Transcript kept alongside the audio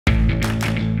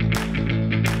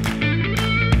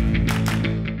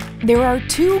There are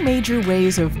two major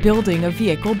ways of building a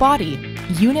vehicle body: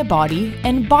 unibody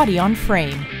and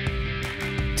body-on-frame.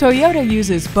 Toyota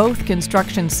uses both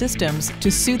construction systems to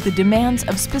suit the demands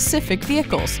of specific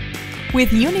vehicles. With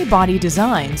unibody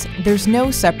designs, there's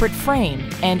no separate frame,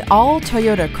 and all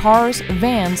Toyota cars,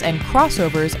 vans, and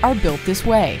crossovers are built this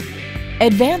way.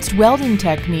 Advanced welding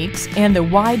techniques and the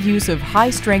wide use of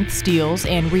high-strength steels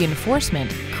and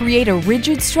reinforcement create a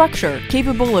rigid structure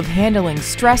capable of handling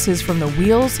stresses from the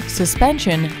wheels,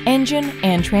 suspension, engine,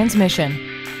 and transmission.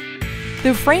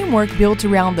 The framework built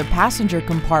around the passenger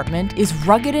compartment is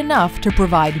rugged enough to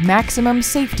provide maximum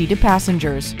safety to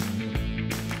passengers.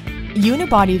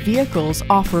 Unibody vehicles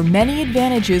offer many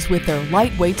advantages with their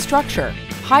lightweight structure,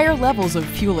 higher levels of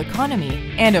fuel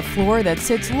economy, and a floor that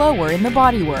sits lower in the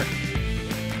bodywork.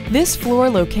 This floor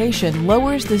location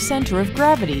lowers the center of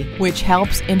gravity, which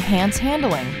helps enhance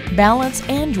handling, balance,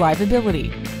 and drivability.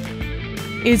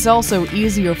 It's also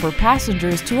easier for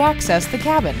passengers to access the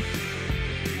cabin.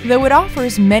 Though it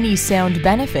offers many sound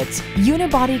benefits,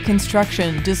 unibody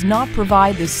construction does not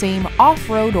provide the same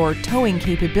off-road or towing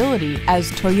capability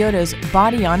as Toyota's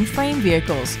body-on-frame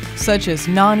vehicles, such as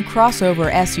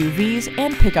non-crossover SUVs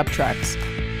and pickup trucks.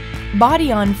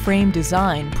 Body-on-frame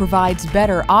design provides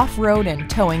better off-road and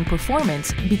towing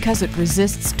performance because it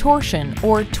resists torsion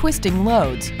or twisting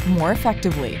loads more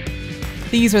effectively.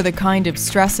 These are the kind of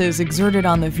stresses exerted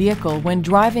on the vehicle when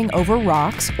driving over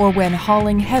rocks or when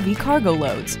hauling heavy cargo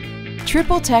loads.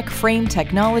 Triple-Tech frame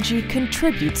technology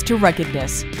contributes to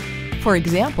ruggedness. For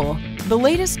example, the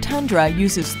latest Tundra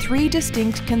uses 3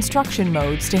 distinct construction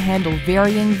modes to handle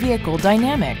varying vehicle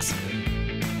dynamics.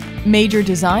 Major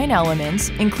design elements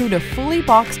include a fully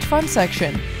boxed front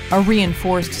section, a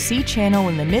reinforced C-channel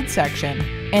in the midsection,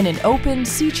 and an open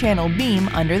C-channel beam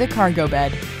under the cargo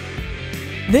bed.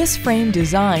 This frame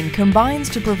design combines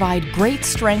to provide great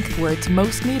strength where it's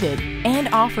most needed and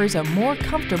offers a more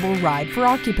comfortable ride for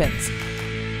occupants.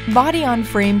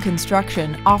 Body-on-frame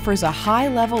construction offers a high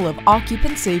level of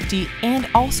occupant safety and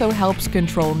also helps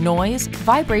control noise,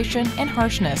 vibration, and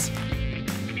harshness.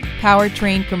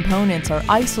 Powertrain components are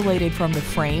isolated from the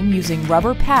frame using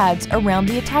rubber pads around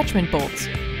the attachment bolts.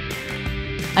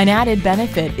 An added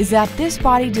benefit is that this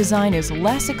body design is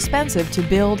less expensive to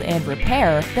build and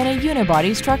repair than a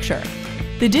unibody structure.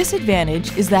 The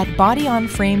disadvantage is that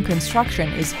body-on-frame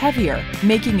construction is heavier,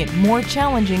 making it more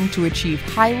challenging to achieve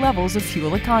high levels of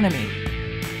fuel economy.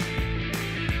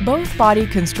 Both body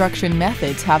construction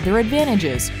methods have their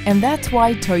advantages, and that's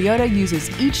why Toyota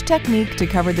uses each technique to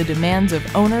cover the demands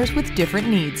of owners with different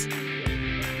needs.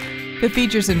 The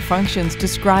features and functions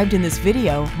described in this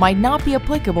video might not be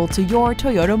applicable to your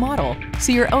Toyota model.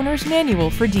 See your owner's manual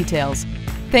for details.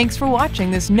 Thanks for watching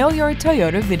this Know Your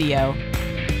Toyota video.